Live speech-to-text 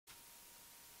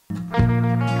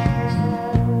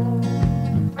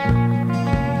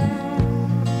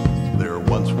There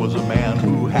once was a man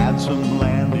who had some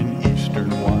land in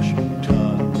eastern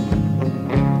Washington.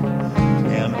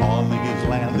 And on his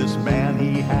land, this man,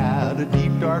 he had a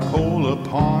deep, dark hole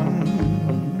upon.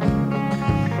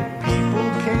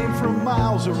 People came from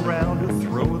miles around to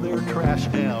throw their trash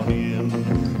down in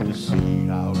to see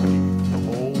how deep the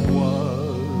hole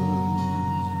was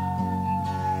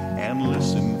and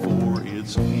listen for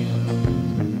its end.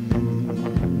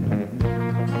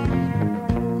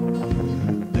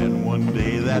 Then one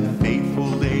day, that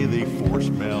fateful day, they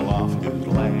forced Mel off his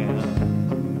land.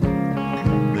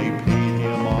 They paid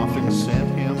him off and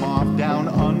sent him off down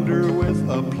under with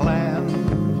a plan.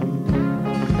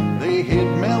 They hid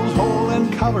Mel's hole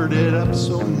and covered it up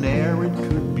so ne'er it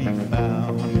could be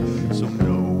found, so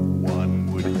no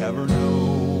one would ever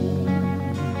know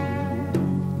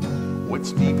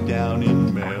what's deep down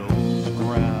in Mel's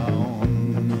ground.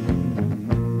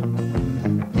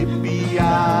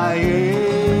 Yippee-yi-yay.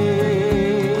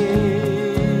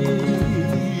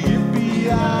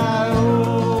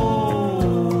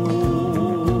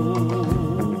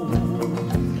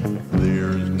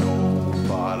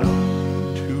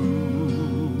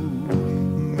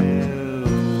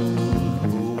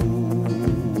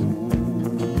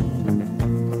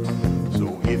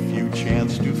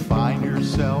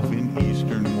 In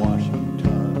eastern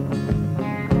Washington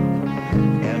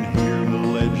and hear the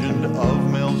legend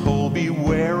of Mel's Hole, be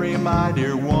wary, my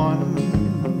dear one.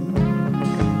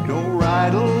 Don't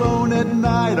ride alone at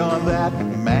night on that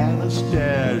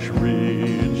Manastash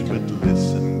Ridge, but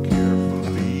listen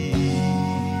carefully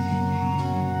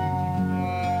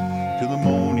to the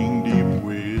moaning deep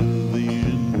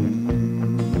within.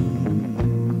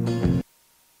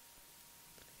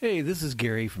 Hey, this is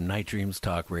Gary from Night Dreams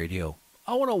Talk Radio.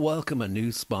 I want to welcome a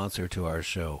new sponsor to our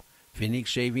show,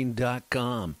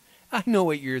 PhoenixShaving.com. I know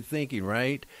what you're thinking,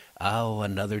 right? Oh,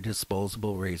 another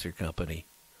disposable razor company.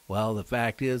 Well, the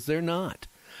fact is they're not.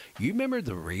 You remember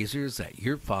the razors that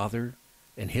your father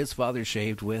and his father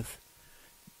shaved with?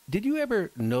 Did you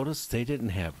ever notice they didn't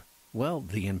have, well,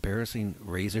 the embarrassing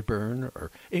razor burn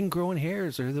or ingrowing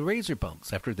hairs or the razor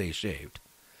bumps after they shaved?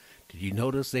 Did you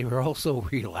notice they were also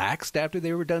relaxed after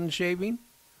they were done shaving?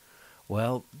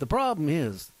 Well, the problem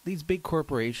is these big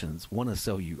corporations want to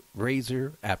sell you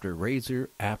razor after razor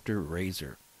after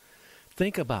razor.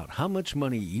 Think about how much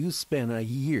money you spend a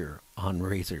year on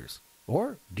razors.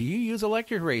 Or do you use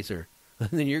electric razor?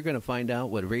 Then you're going to find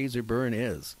out what razor burn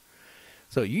is.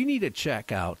 So you need to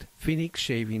check out Phoenix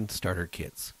Shaving Starter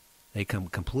Kits. They come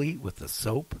complete with the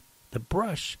soap, the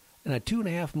brush, and a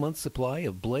 2.5-month supply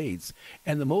of blades.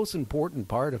 And the most important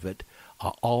part of it,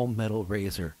 an all-metal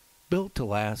razor, built to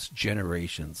last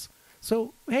generations.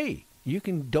 So, hey, you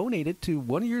can donate it to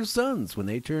one of your sons when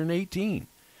they turn 18.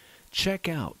 Check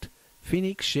out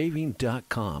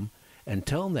PhoenixShaving.com and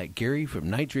tell them that Gary from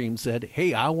Night Dream said,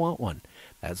 hey, I want one.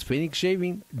 That's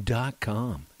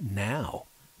PhoenixShaving.com now.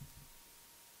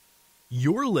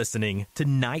 You're listening to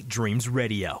Night Dreams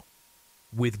Radio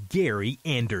with Gary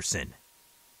Anderson.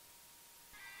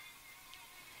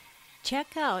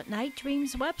 Check out Night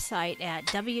Dreams' website at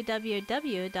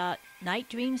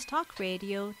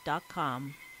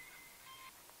www.nightdreamstalkradio.com.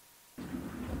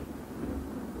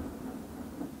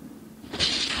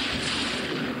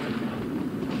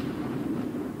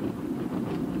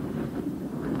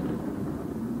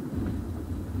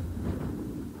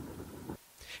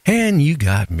 And you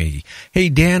got me. Hey,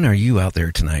 Dan, are you out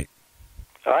there tonight?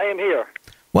 I am here.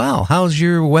 Wow, how's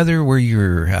your weather where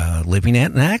you're living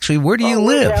at? And actually, where do you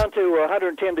live? We're down to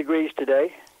 110 degrees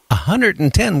today.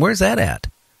 110? Where's that at?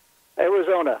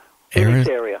 Arizona, Phoenix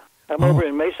area. I'm over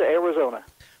in Mesa, Arizona.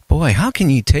 Boy, how can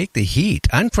you take the heat?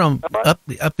 I'm from up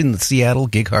in the Seattle,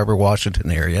 Gig Harbor,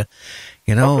 Washington area.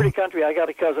 You know, pretty country. I got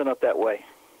a cousin up that way.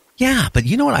 Yeah, but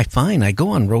you know what I find? I go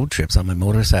on road trips on my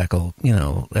motorcycle, you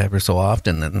know, ever so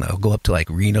often, and I'll go up to like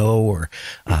Reno or,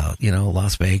 you know,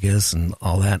 Las Vegas and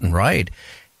all that and ride.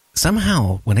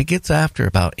 Somehow, when it gets after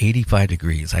about 85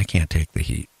 degrees, I can't take the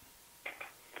heat.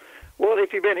 Well,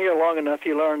 if you've been here long enough,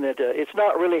 you learn that it's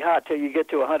not really hot till you get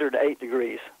to 108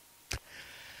 degrees.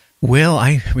 Well,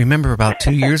 I remember about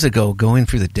 2 years ago going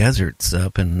through the deserts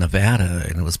up in Nevada,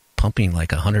 and it was pumping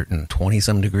like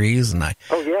 120-some degrees, and I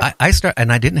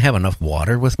didn't have enough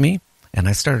water with me, and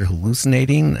I started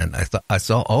hallucinating, and I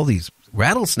saw all these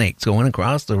rattlesnakes going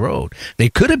across the road. They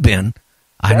could have been.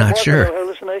 I'm not sure. That wasn't a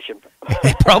hallucination.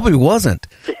 It probably wasn't.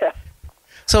 Yeah.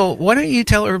 So why don't you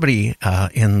tell everybody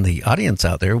in the audience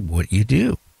out there what you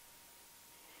do?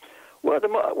 Well,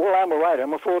 I'm a writer.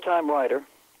 I'm a full-time writer.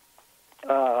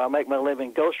 I make my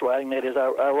living ghostwriting. That is,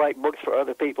 I write books for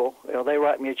other people. They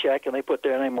write me a check and they put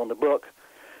their name on the book.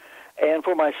 And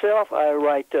for myself, I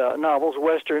write novels,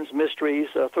 westerns, mysteries,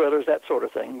 thrillers, that sort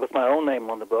of thing, with my own name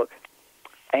on the book.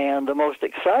 And the most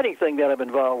exciting thing that I'm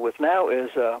involved with now is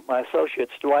my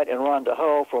associates, Dwight and Rhonda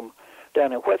Hull, from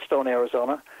down in Whetstone,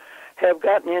 Arizona, have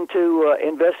gotten into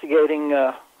investigating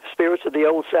spirits of the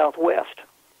Old Southwest.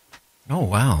 Oh,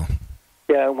 wow.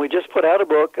 Yeah, we just put out a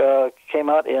book, came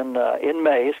out in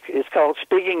May. It's called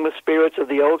Speaking with Spirits of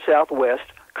the Old Southwest,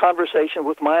 Conversation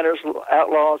with Miners,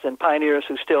 Outlaws, and Pioneers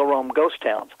Who Still Roam Ghost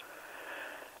Towns.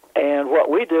 And what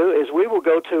we do is we will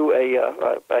go to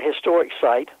a historic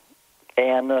site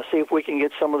and see if we can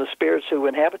get some of the spirits who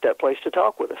inhabit that place to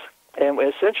talk with us. And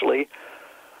essentially,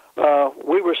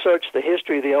 we research the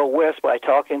history of the Old West by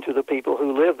talking to the people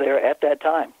who lived there at that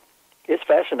time. It's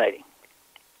fascinating.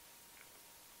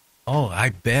 Oh, I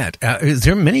bet. Is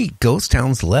there many ghost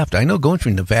towns left? I know going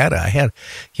through Nevada, I had,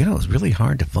 it was really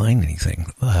hard to find anything,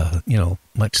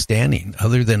 much standing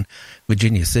other than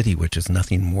Virginia City, which is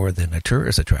nothing more than a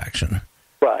tourist attraction.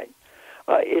 Right.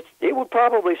 It would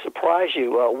probably surprise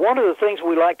you. One of the things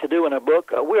we like to do in a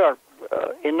book, we are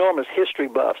enormous history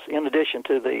buffs. In addition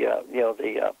to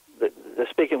the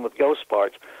speaking with ghost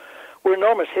parts, we're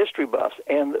enormous history buffs,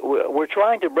 and we're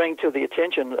trying to bring to the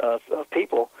attention of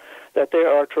people that there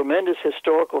are tremendous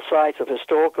historical sites of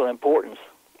historical importance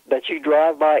that you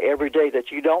drive by every day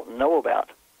that you don't know about.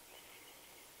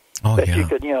 Oh, that yeah.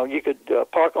 you could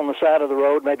park on the side of the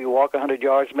road, maybe walk 100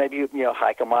 yards, maybe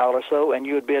hike a mile or so, and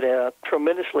you would be at a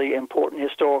tremendously important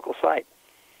historical site.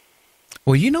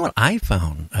 Well, you know what I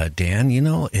found, Dan, when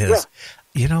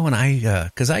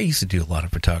because I used to do a lot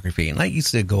of photography, and I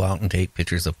used to go out and take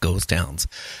pictures of ghost towns.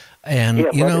 And,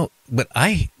 but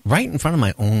right in front of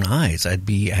my own eyes, I'd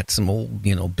be at some old,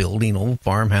 building, old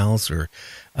farmhouse or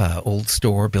old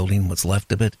store building, what's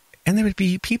left of it. And there would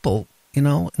be people,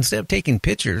 instead of taking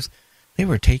pictures, they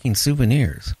were taking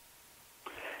souvenirs.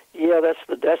 Yeah, that's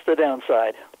the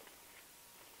downside.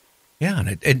 Yeah,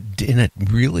 and it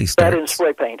really starts. That and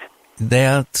spray paint.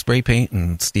 Yeah, spray paint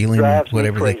and stealing Drives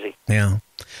whatever me crazy. Yeah.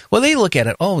 Well, they look at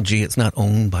it, it's not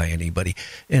owned by anybody.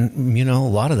 And, a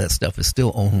lot of that stuff is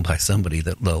still owned by somebody,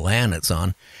 the land it's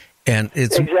on. And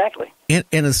it's exactly. And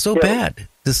it's so bad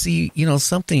to see,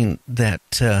 something that,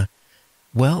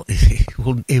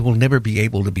 it will never be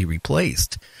able to be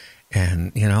replaced.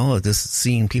 And, just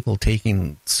seeing people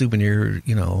taking souvenir,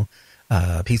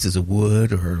 pieces of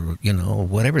wood or,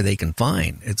 whatever they can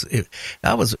find.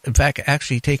 I was, in fact,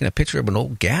 actually taking a picture of an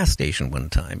old gas station one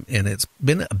time, and it's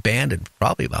been abandoned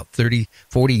probably about 30,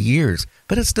 40 years,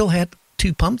 but it still had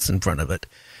 2 pumps in front of it.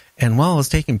 And while I was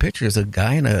taking pictures, a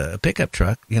guy in a pickup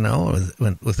truck,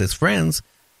 with his friends,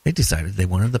 they decided they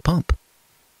wanted the pump.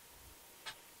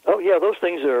 Oh, yeah, those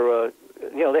things are,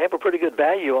 they have a pretty good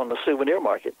value on the souvenir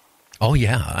market. Oh,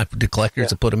 yeah. The collectors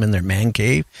have put them in their man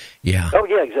cave. Yeah. Oh,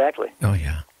 yeah, exactly. Oh,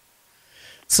 yeah.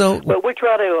 So, but we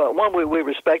try to, we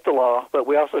respect the law, but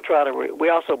we also we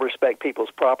also respect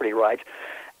people's property rights.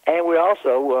 And we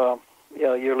also,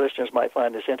 your listeners might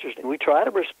find this interesting. We try to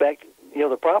respect,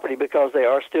 the property because there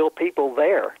are still people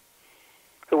there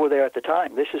who were there at the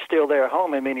time. This is still their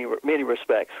home in many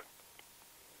respects.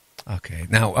 Okay.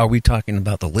 Now, are we talking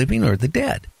about the living or the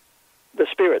dead? The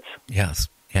spirits. Yes.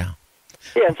 Yeah.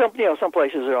 Yeah, and some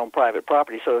places are on private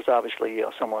property, so it's obviously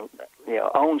someone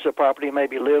owns the property,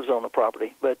 maybe lives on the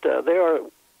property. But there are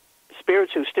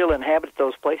spirits who still inhabit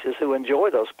those places, who enjoy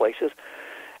those places,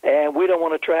 and we don't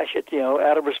want to trash it,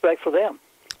 out of respect for them.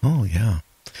 Oh yeah.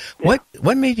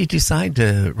 What made you decide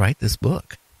to write this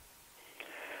book?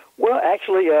 Well,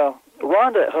 actually,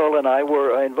 Rhonda Hull and I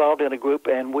were involved in a group,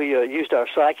 and we used our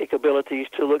psychic abilities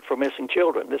to look for missing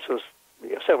children. This was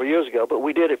several years ago, but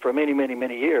we did it for many, many,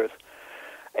 many years.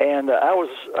 And I was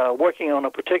working on a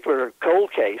particular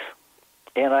cold case,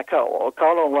 and I called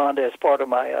on Rhonda as part of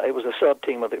my, it was a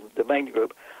sub-team of the main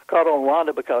group, called on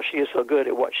Rhonda because she is so good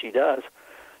at what she does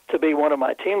to be one of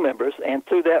my team members. And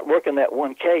through that, working that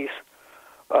one case,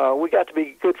 we got to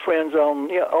be good friends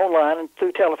online and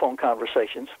through telephone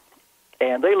conversations.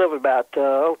 And they live about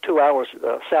 2 hours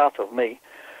south of me.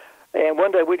 And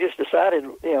one day we just decided,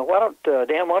 why don't,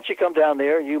 Dan, why don't you come down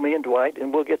there, you, me, and Dwight,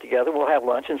 and we'll get together, we'll have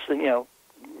lunch and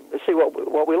see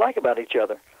what we like about each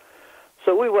other.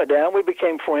 So we went down, we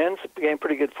became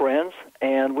pretty good friends,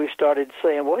 and we started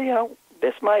saying,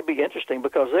 this might be interesting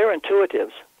because they're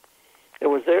intuitives.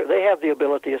 They have the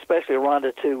ability, especially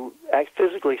Rhonda, to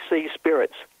physically see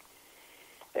spirits.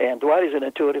 And Dwight is an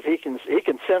intuitive. He can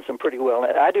sense them pretty well.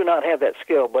 I do not have that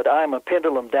skill, but I'm a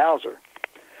pendulum dowser.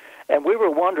 And we were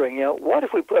wondering, what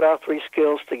if we put our 3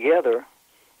 skills together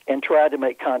and tried to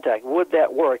make contact. Would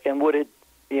that work, and would it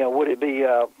be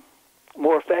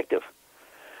more effective?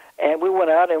 And we went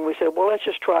out and we said, well, let's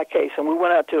just try a case. And we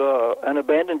went out to an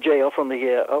abandoned jail from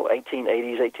the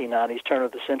 1880s, 1890s, turn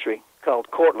of the century,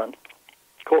 called Cortland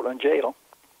Jail.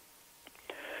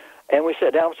 And we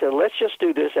sat down and said, let's just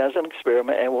do this as an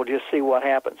experiment, and we'll just see what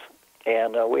happens.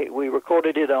 And we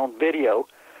recorded it on video,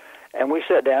 and we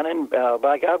sat down, and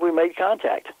by God, we made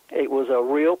contact. It was a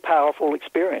real powerful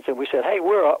experience. And we said, hey,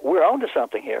 we're onto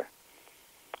something here.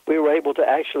 We were able to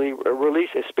actually release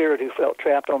a spirit who felt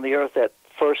trapped on the earth that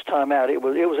first time out. It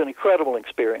was an incredible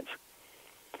experience.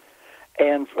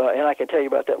 And I can tell you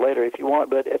about that later if you want.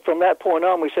 But from that point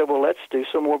on, we said, well, let's do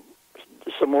some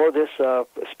more of this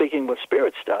speaking with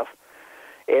spirit stuff.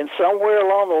 And somewhere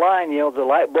along the line, the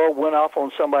light bulb went off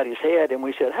on somebody's head, and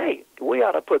we said, hey, we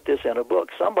ought to put this in a book.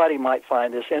 Somebody might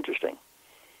find this interesting.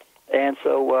 And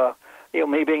so,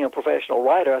 me being a professional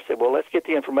writer, I said, well, let's get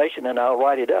the information, and I'll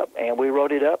write it up. And we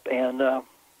wrote it up, and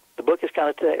the book is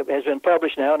has been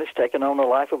published now, and it's taken on a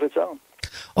life of its own.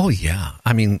 Oh, yeah.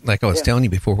 I mean, like I was telling you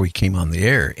before we came on the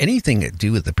air, anything to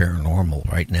do with the paranormal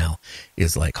right now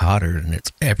is like hotter than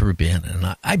it's ever been.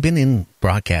 And I've been in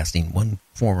broadcasting one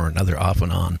form or another off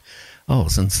and on,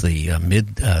 since the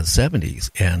mid-'70s.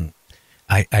 And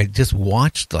I just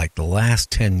watched like the last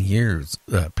 10 years,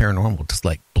 paranormal just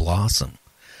like blossom.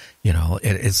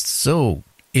 It's so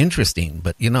interesting.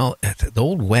 But, the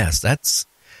Old West,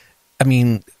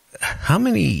 how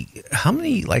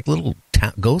many like little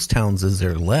ghost towns is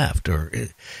there left, or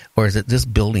is it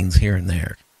just buildings here and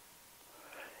there?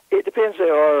 It depends.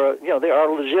 There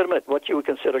are legitimate, what you would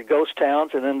consider ghost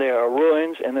towns, and then there are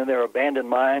ruins, and then there are abandoned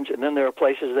mines, and then there are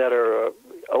places that are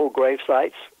old grave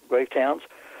sites, grave towns,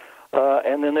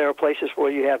 and then there are places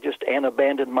where you have just an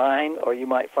abandoned mine, or you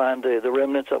might find the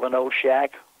remnants of an old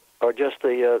shack, or just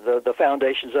the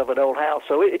foundations of an old house.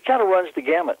 So it kind of runs the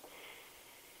gamut.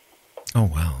 Oh,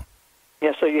 wow.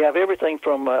 Yeah, so you have everything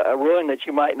from a ruin that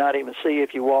you might not even see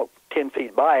if you walk 10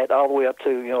 feet by it, all the way up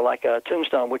to, like a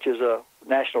Tombstone, which is a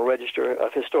National Register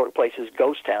of Historic Places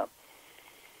ghost town.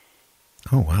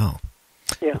 Oh, wow.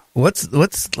 Yeah.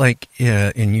 What's like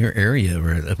in your area,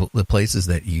 or the places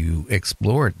that you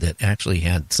explored that actually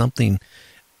had something,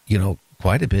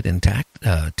 quite a bit intact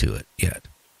to it yet?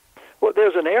 Well,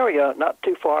 there's an area not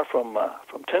too far from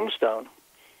Tombstone.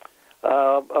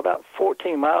 About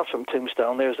 14 miles from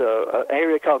Tombstone, there's an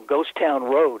area called Ghost Town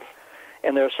Road,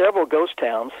 and there are several ghost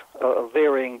towns of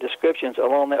varying descriptions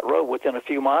along that road within a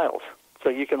few miles. So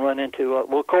you can run into,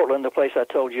 Cortland, the place I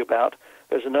told you about.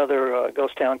 There's another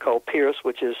ghost town called Pierce,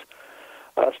 which is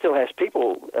still has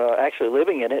people actually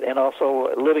living in it and also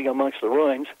living amongst the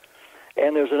ruins.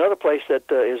 And there's another place that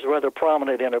is rather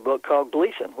prominent in our book called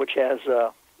Gleason, which has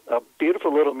a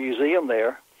beautiful little museum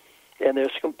there. And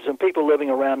there's some people living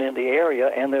around in the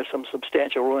area, and there's some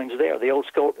substantial ruins there. The old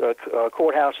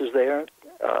courthouse is there.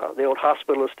 The old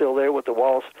hospital is still there with the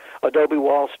walls, adobe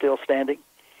walls still standing.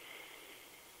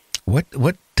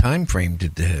 What time frame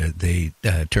did they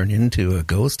turn into a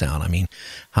ghost town? I mean,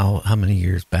 how many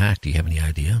years back? Do you have any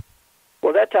idea?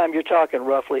 Well, that time you're talking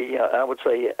roughly, I would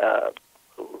say,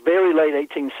 very late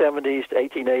 1870s to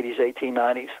 1880s,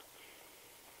 1890s.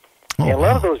 Oh, and a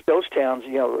lot wow. of those ghost towns,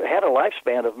 had a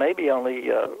lifespan of maybe only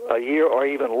a year or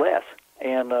even less.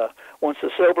 And once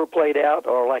the silver played out,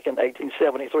 or like in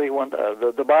 1873, when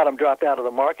the bottom dropped out of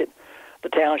the market, the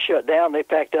town shut down. They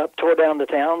packed up, tore down the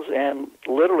towns, and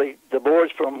literally the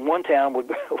boards from one town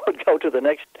would go to the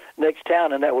next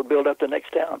town, and that would build up the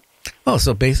next town. Oh,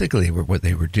 so basically what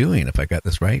they were doing, if I got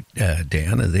this right,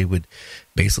 Dan, is they would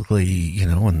basically,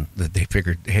 and they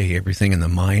figured, hey, everything in the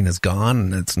mine is gone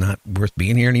and it's not worth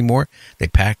being here anymore. They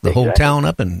packed the whole town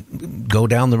up and go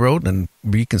down the road and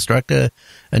reconstruct a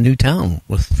new town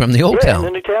from the old town.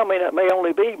 And the new town may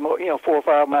only be 4 or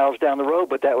 5 miles down the road,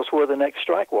 but that was where the next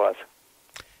strike was.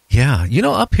 Yeah,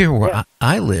 up here where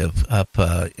I live,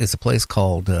 is a place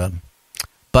called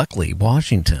Buckley,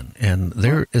 Washington, and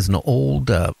there is an old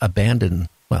abandoned,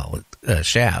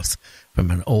 shafts from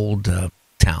an old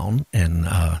town and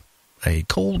a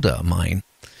coal mine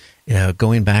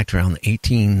going back to around the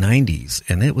 1890s,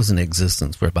 and it was in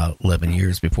existence for about 11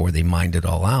 years before they mined it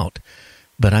all out.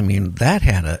 But, I mean, that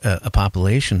had a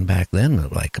population back then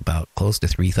of like about close to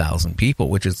 3,000 people,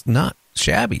 which is not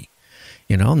shabby.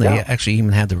 And they actually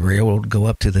even had the railroad go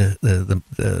up to the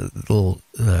little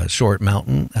short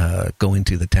mountain going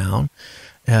to the town.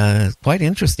 Quite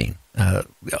interesting.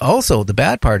 Also, the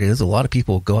bad part is a lot of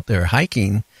people go up there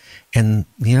hiking, and,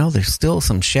 there's still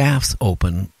some shafts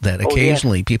open that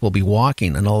occasionally people be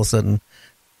walking, and all of a sudden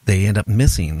they end up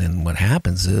missing. And what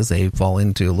happens is they fall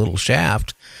into a little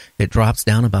shaft. It drops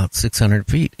down about 600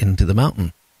 feet into the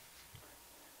mountain.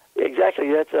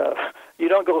 Exactly. That's you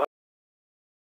don't go